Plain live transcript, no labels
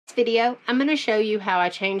Video, I'm going to show you how I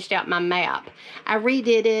changed out my map. I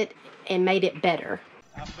redid it and made it better.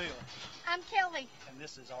 I'm Bill. I'm Kelley. And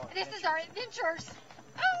this is our Adventures.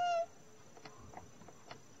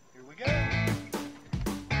 Here we go.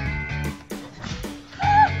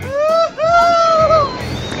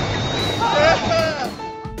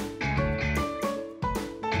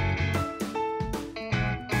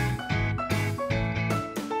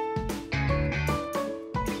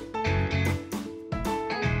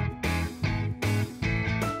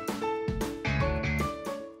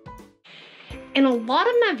 In a lot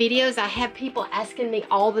of my videos, I have people asking me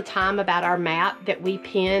all the time about our map that we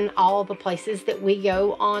pin all the places that we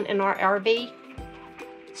go on in our RV.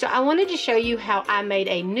 So I wanted to show you how I made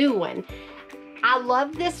a new one. I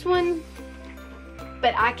love this one,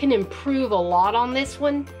 but I can improve a lot on this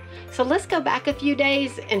one. So let's go back a few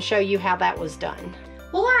days and show you how that was done.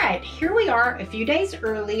 Well, all right, here we are a few days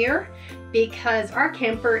earlier because our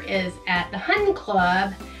camper is at the hunting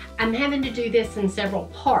club. I'm having to do this in several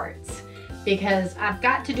parts, because I've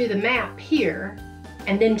got to do the map here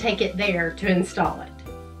and then take it there to install it.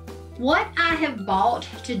 What I have bought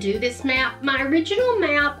to do this map, my original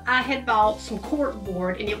map, I had bought some cork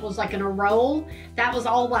board and it was like in a roll. That was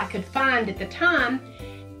all I could find at the time.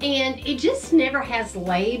 And it just never has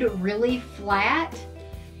laid really flat.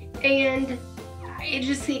 And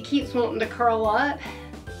it keeps wanting to curl up.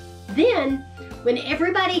 Then, when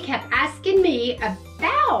everybody kept asking me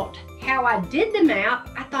about how I did the map,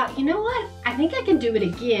 I thought, you know what? I think I can do it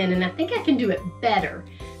again, and I think I can do it better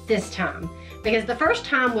this time. Because the first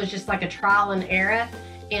time was just like a trial and error,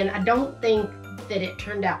 and I don't think that it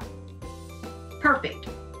turned out perfect.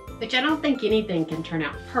 Which I don't think anything can turn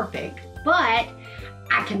out perfect, but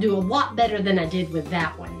I can do a lot better than I did with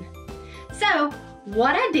that one. So,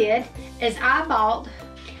 what I did is I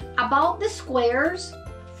bought the squares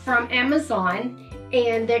from Amazon,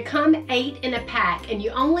 and they come 8 in a pack, and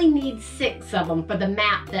you only need 6 of them for the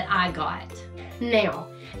map that I got. Now,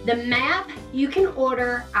 the map you can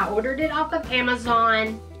order. I ordered it off of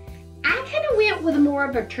Amazon. I kind of went with more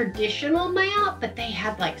of a traditional map, but they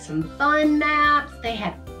had like some fun maps. They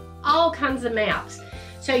had all kinds of maps.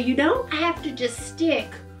 So you don't have to just stick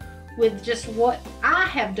with just what I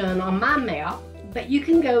have done on my map, but you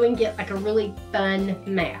can go and get like a really fun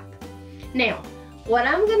map. Now, what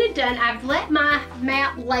I'm gonna do, I've let my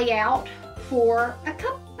map lay out for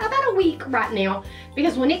about a week right now,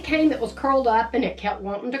 because when it came, it was curled up and it kept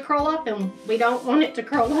wanting to curl up, and we don't want it to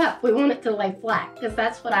curl up. We want it to lay flat, because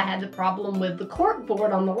that's what I had the problem with the cork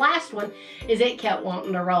board on the last one, is it kept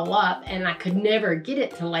wanting to roll up and I could never get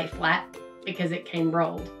it to lay flat because it came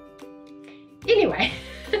rolled. Anyway,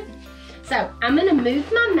 so I'm gonna move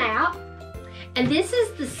my map, and this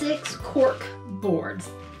is the 6 cork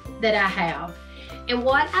boards that I have. And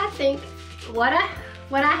what I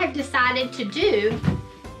have decided to do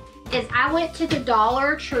is I went to the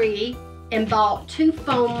Dollar Tree and bought 2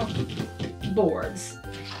 foam boards.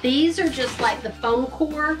 These are just like the foam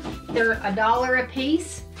core. They're $1 a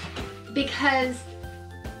piece, because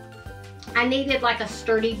I needed like a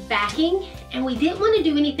sturdy backing, and we didn't want to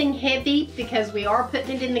do anything heavy because we are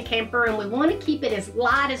putting it in the camper, and we want to keep it as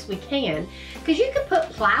light as we can, because you could put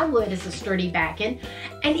plywood as a sturdy backing.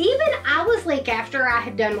 And even I was like, after I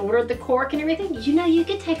had ordered the cork and everything, you know, you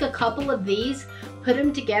could take a couple of these, put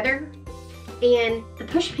them together, and the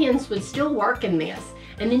push pins would still work in this,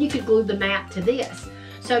 and then you could glue the map to this.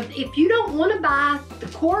 So if you don't want to buy the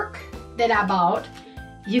cork that I bought,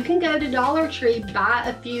 you can go to Dollar Tree, buy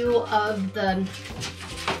a few of the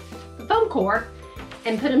foam core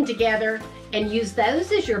and put them together and use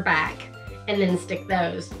those as your back, and then stick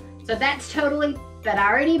those. So that's totally, but I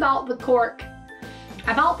already bought the cork.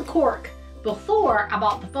 I bought the cork before I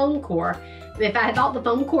bought the foam core. If I had bought the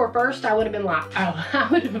foam core first, I would have been like, oh, I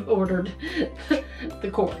would have ordered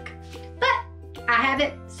the cork. But I have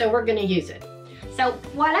it, so we're gonna use it. So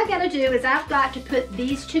what I gotta do is I've got to put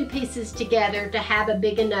these 2 pieces together to have a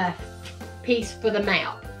big enough piece for the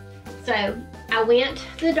map. So I went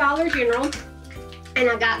to the Dollar General and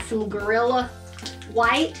I got some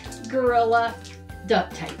white Gorilla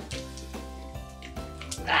duct tape.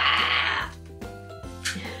 Ah.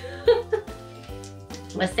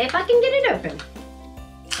 Let's see if I can get it open.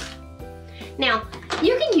 Now,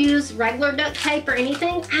 you can use regular duct tape or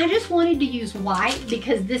anything. I just wanted to use white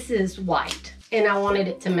because this is white, and I wanted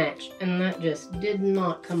it to match, and that just did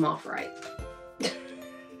not come off right.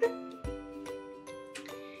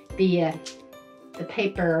 The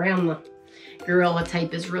paper around the Gorilla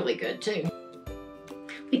tape is really good too.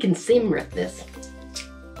 We can seam rip this.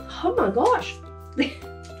 Oh my gosh.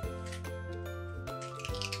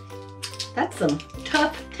 That's some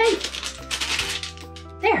tough tape.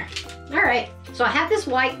 There. So I have this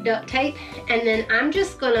white duct tape, and then I'm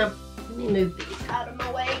just gonna, let me move these out of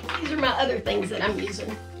my way. These are my other things that I'm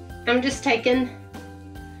using. I'm just taking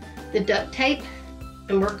the duct tape,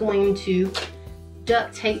 and we're going to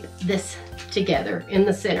duct tape this together in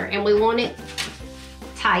the center. And we want it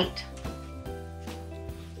tight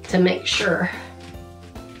to make sure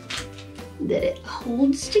that it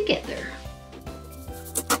holds together.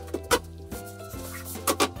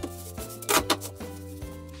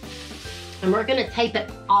 And we're gonna tape it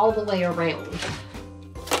all the way around.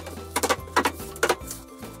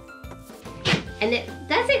 And it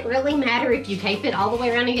doesn't really matter if you tape it all the way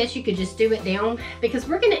around. I guess you could just do it down, because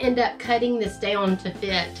we're gonna end up cutting this down to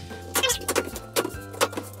fit.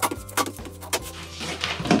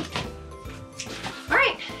 All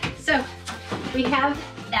right, so we have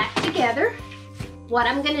that together. What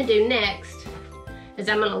I'm gonna do next is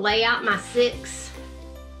I'm gonna lay out my 6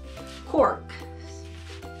 corks.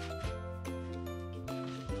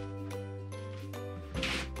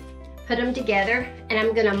 Put them together, and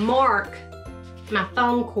I'm gonna mark my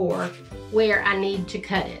foam core where I need to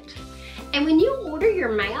cut it. And when you order your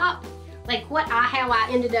map, like how I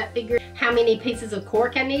ended up figuring how many pieces of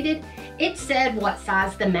cork I needed, it said what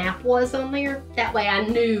size the map was on there. That way I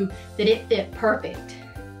knew that it fit perfect.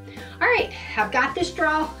 All right, I've got this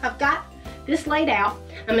laid out.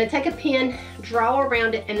 I'm gonna take a pin, draw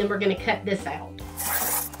around it, and then we're gonna cut this out.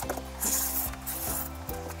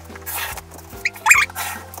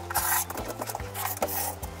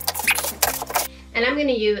 And I'm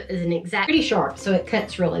gonna use an exact, pretty sharp, so it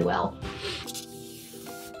cuts really well.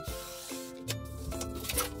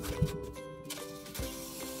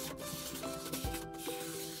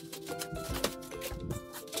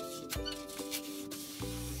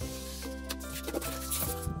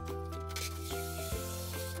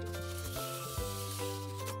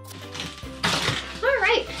 All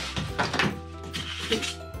right.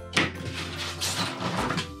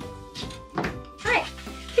 All right,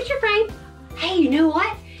 picture frame. Hey, you know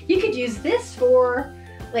what? You could use this for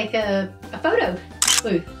like a photo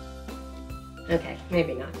booth. Okay,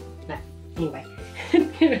 maybe not, but anyway.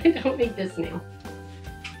 I don't need this now.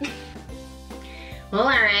 Well, all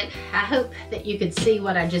right, I hope that you could see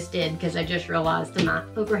what I just did, because I just realized that my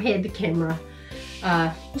overhead camera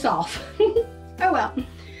was off. Oh well.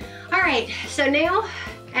 All right, so now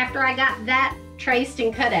after I got that traced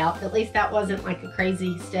and cut out, at least that wasn't like a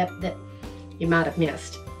crazy step that you might have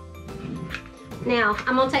missed. Now,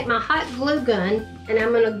 I'm gonna take my hot glue gun, and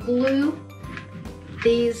I'm gonna glue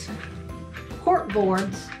these cork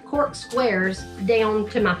squares down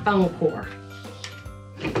to my foam core.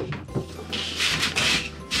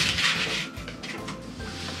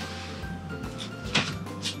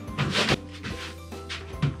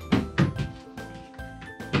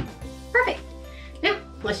 Perfect. Now,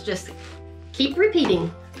 let's just keep repeating.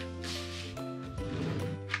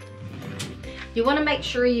 You want to make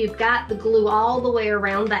sure you've got the glue all the way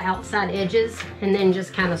around the outside edges, and then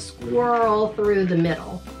just kind of swirl through the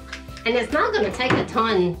middle. And it's not going to take a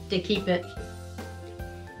ton to keep it.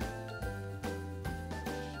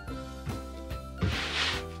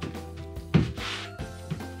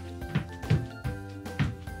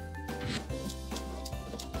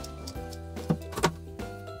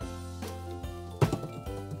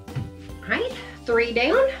 All right, 3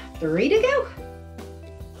 down, 3 to go.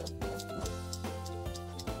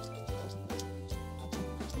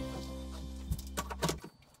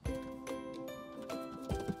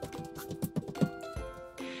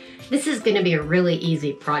 This is going to be a really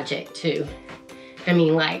easy project too. I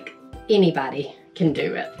mean, like, anybody can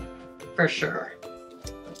do it, for sure.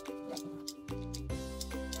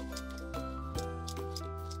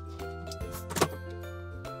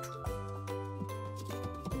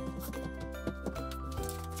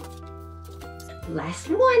 Last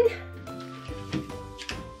one.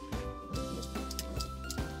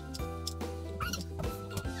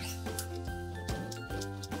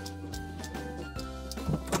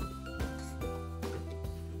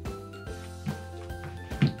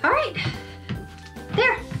 All right,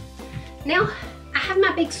 there. Now I have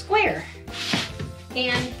my big square,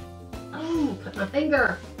 and oh, put my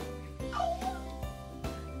finger. Oh,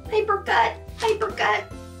 paper cut, paper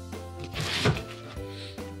cut.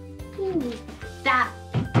 Ooh, that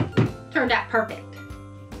turned out perfect.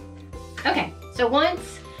 Okay, so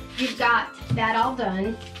once you've got that all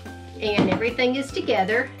done and everything is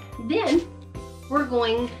together, then we're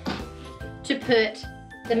going to put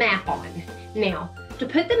the map on. Now, to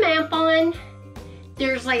put the map on,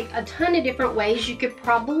 there's like a ton of different ways you could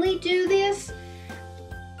probably do this.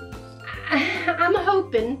 I'm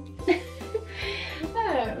hoping.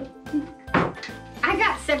 Oh. I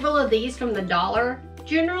got several of these from the Dollar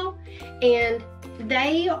General, and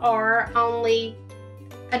they are only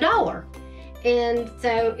 $1. And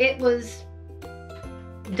so it was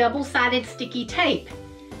double-sided sticky tape.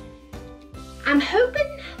 I'm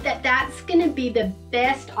hoping that that's gonna be the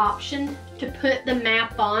best option to put the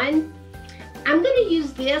map on. I'm gonna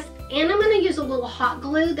use this, and I'm gonna use a little hot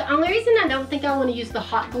glue. The only reason I don't think I wanna use the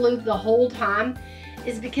hot glue the whole time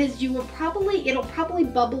is because it'll probably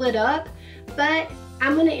bubble it up, but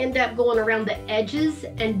I'm gonna end up going around the edges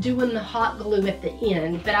and doing the hot glue at the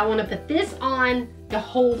end. But I wanna put this on to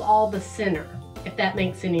hold all the center, if that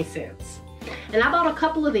makes any sense. And I bought a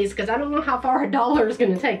couple of these because I don't know how far $1 is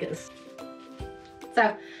gonna take us.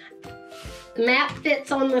 So, the map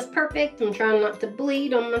fits on this perfect. I'm trying not to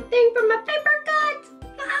bleed on my thing from my paper cuts.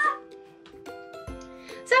 Ah.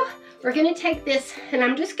 So, we're gonna take this and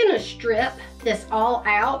I'm just gonna strip this all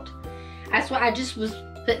out. That's why I just was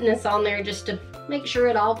putting this on there just to make sure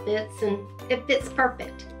it all fits, and it fits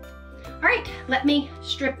perfect. All right, let me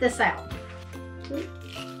strip this out.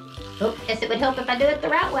 Oh, guess it would help if I do it the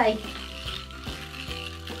right way.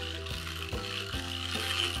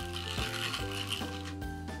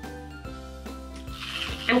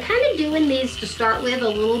 I'm kind of doing these to start with a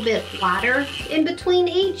little bit wider in between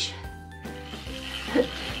each.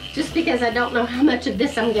 Just because I don't know how much of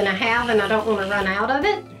this I'm gonna have and I don't want to run out of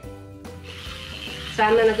it. So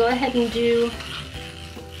I'm gonna go ahead and do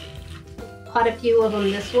quite a few of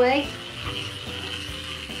them this way.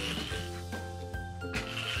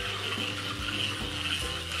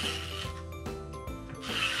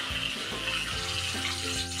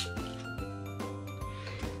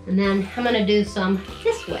 And then I'm gonna do some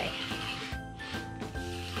this way.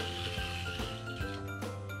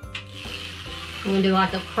 I'm gonna do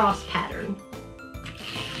like a cross pattern.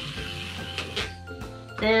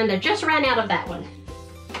 And I just ran out of that one.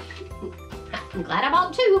 I'm glad I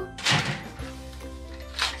bought two.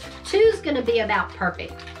 Two's gonna be about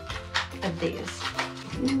perfect of these.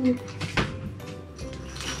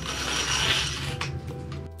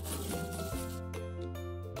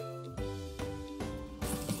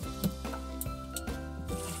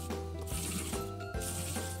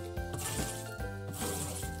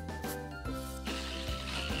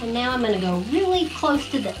 And now I'm gonna go really close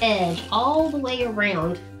to the edge, all the way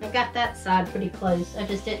around. I've got that side pretty close. I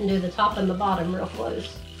just didn't do the top and the bottom real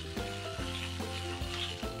close.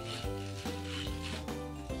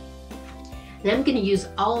 And I'm gonna use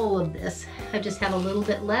all of this. I just have a little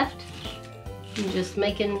bit left. I'm just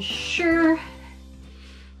making sure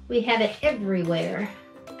we have it everywhere.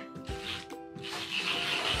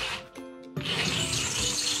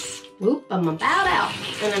 Whoop, I'm about out.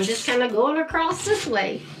 And I'm just kind of going across this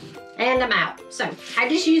way. And I'm out. So, I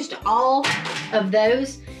just used all of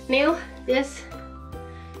those. Now, this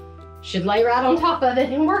should lay right on top of it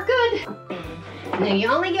and we're good. Now, you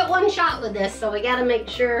only get one shot with this, so we gotta make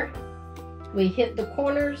sure we hit the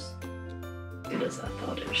corners. Good as I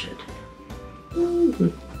thought it should.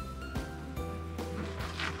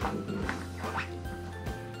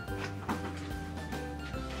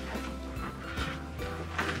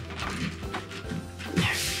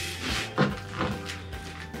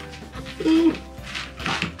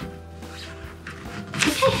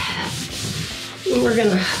 Okay, and we're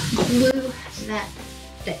gonna glue that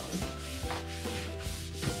down.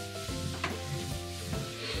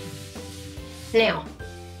 Now,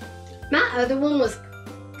 my other one was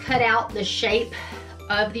cut out the shape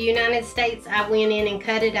of the United States. I went in and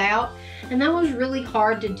cut it out, and that was really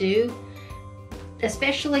hard to do,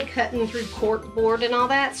 especially cutting through corkboard and all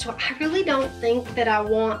that. So I really don't think that I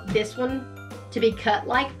want this one to be cut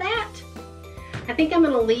like that. I think I'm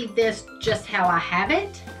gonna leave this just how I have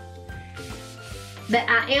it. But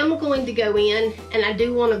I am going to go in and I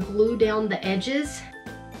do want to glue down the edges.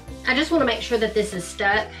 I just want to make sure that this is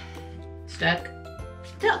stuck,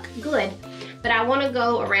 good. But I want to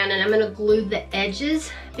go around and I'm going to glue the edges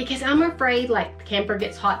because I'm afraid like the camper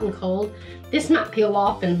gets hot and cold. This might peel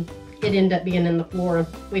off and it end up being in the floor.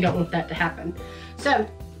 We don't want that to happen. So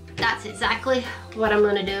that's exactly what I'm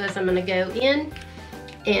going to do is I'm going to go in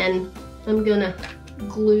and I'm going to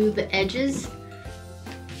glue the edges.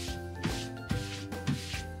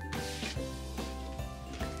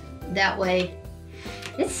 That way,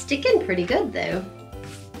 it's sticking pretty good though.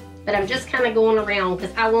 But I'm just kind of going around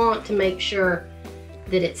because I want to make sure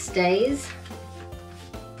that it stays.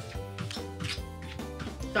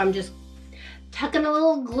 So I'm just tucking a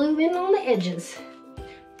little glue in on the edges.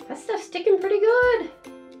 That stuff's sticking pretty good.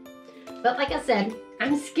 But like I said,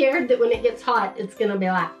 I'm scared that when it gets hot, it's gonna be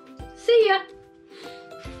like, see ya.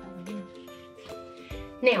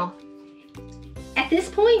 Now, at this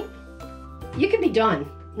point, you could be done.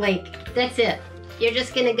 Like, that's it. You're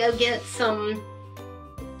just gonna go get some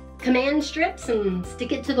command strips and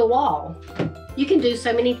stick it to the wall. You can do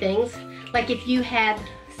so many things. Like if you had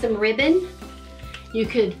some ribbon, you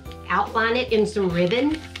could outline it in some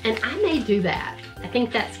ribbon, and I may do that. I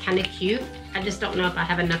think that's kind of cute. I just don't know if I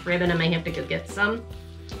have enough ribbon. I may have to go get some.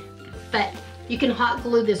 But you can hot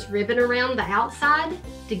glue this ribbon around the outside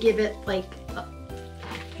to give it like,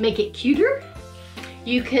 make it cuter.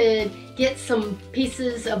 You could get some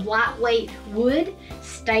pieces of lightweight wood,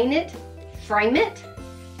 stain it, frame it.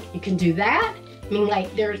 You can do that. I mean,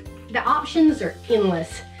 like, the options are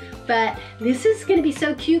endless. But this is gonna be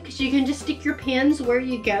so cute because you can just stick your pins where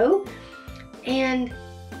you go. And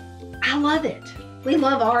I love it. We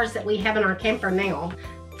love ours that we have in our camper now.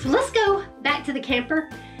 So let's go back to the camper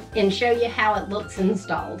and show you how it looks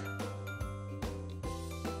installed.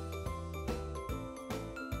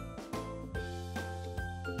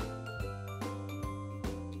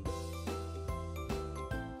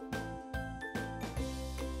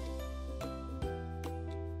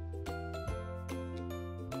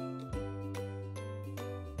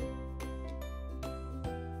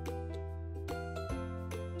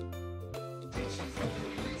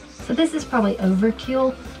 So this is probably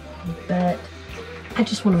overkill, but I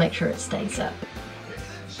just want to make sure it stays up.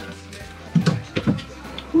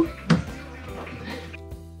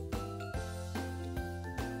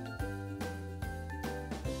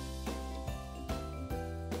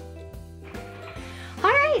 All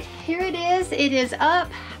right, here it is. It is up.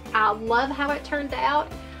 I love how it turned out.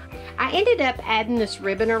 I ended up adding this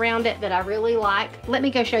ribbon around it that I really like. Let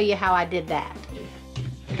me go show you how I did that.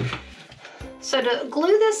 So to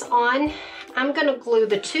glue this on, I'm gonna glue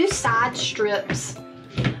the two side strips.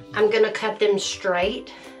 I'm gonna cut them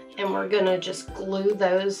straight, and we're gonna just glue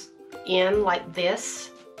those in like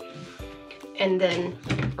this. And then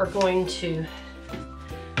we're gonna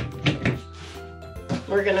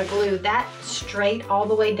glue that straight all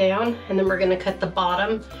the way down, and then we're gonna cut the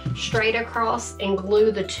bottom straight across and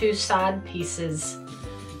glue the two side pieces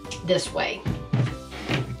this way.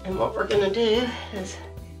 And what we're gonna do is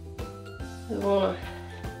we want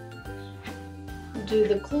to do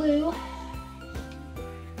the glue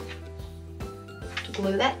to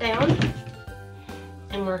glue that down,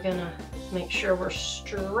 and we're gonna make sure we're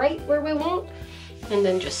straight where we want, and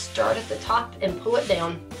then just start at the top and pull it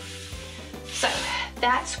down. So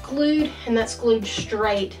that's glued, and that's glued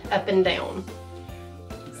straight up and down.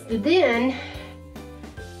 So then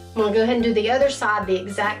I'm gonna go ahead and do the other side the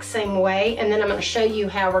exact same way, and then I'm gonna show you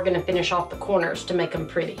how we're gonna finish off the corners to make them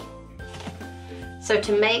pretty. So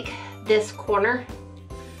to make this corner,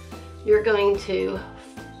 you're going to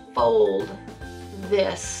fold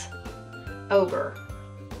this over.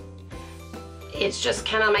 It just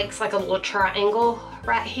kind of makes like a little triangle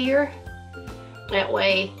right here. That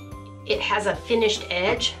way it has a finished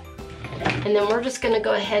edge. And then we're just gonna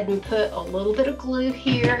go ahead and put a little bit of glue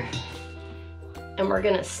here, and we're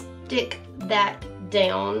gonna stick that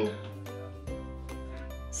down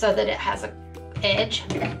so that it has a edge,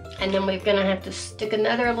 and then we're gonna have to stick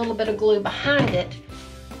another little bit of glue behind it,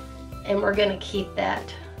 and we're gonna keep that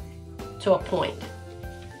to a point.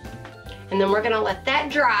 And then we're gonna let that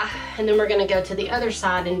dry, and then we're gonna go to the other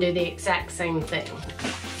side and do the exact same thing.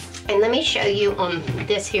 And let me show you on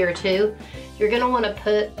this here too. You're gonna wanna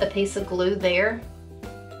put a piece of glue there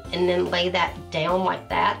and then lay that down like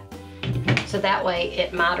that. So that way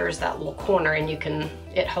it miters that little corner, and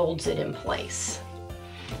it holds it in place.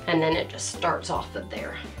 And then it just starts off of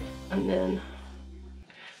there. And then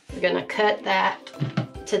we're gonna cut that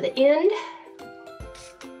to the end.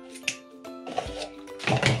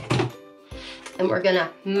 And we're gonna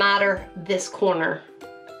miter this corner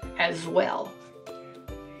as well.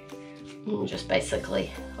 And just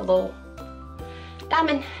basically a little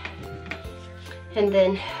diamond. And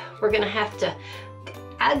then we're gonna have to,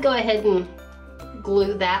 I'd go ahead and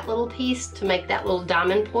glue that little piece to make that little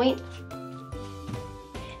diamond point.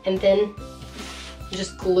 And then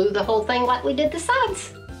just glue the whole thing like we did the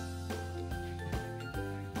sides.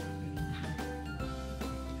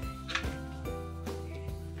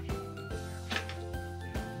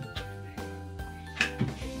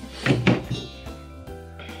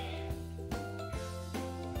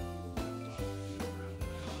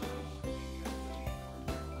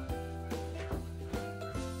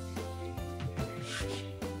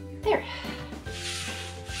 There.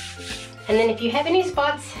 And then if you have any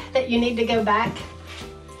spots that you need to go back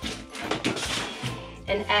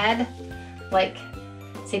and add, like,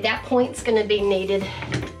 see that point's gonna be needed,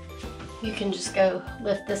 you can just go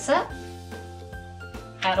lift this up,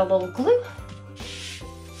 add a little glue,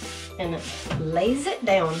 and it lays it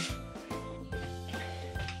down.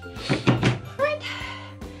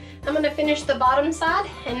 I'm gonna finish the bottom side,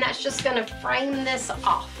 and that's just gonna frame this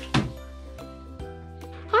off.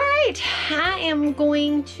 All right, I am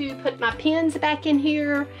going to put my pins back in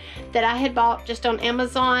here that I had bought just on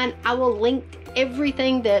Amazon. I will link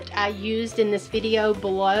everything that I used in this video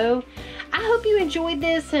below. I hope you enjoyed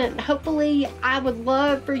this, and hopefully I would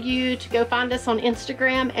love for you to go find us on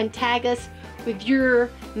Instagram and tag us with your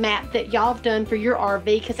map that y'all have done for your RV,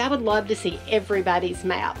 because I would love to see everybody's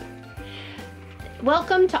map.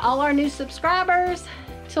 Welcome to all our new subscribers.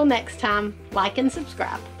 Till next time, like and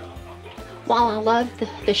subscribe. While I love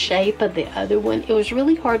the shape of the other one, it was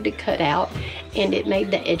really hard to cut out, and it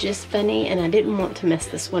made the edges funny, and I didn't want to mess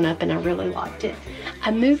this one up, and I really liked it.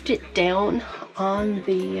 I moved it down on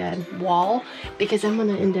the wall because I'm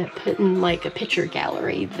gonna end up putting like a picture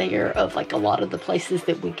gallery there of like a lot of the places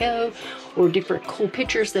that we go, or different cool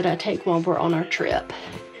pictures that I take while we're on our trip.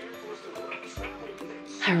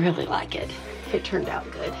 I really like it. It turned out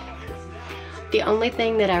good. The only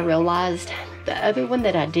thing that I realized, the other one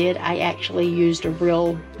that I did, I actually used a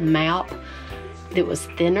real map that was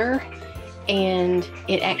thinner, and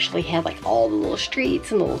it actually had like all the little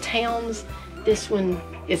streets and little towns. This one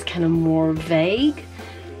is kind of more vague,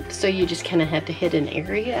 so you just kind of have to hit an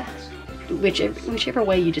area. Whichever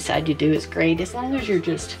way you decide to do is great, as long as you're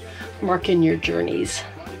just marking your journeys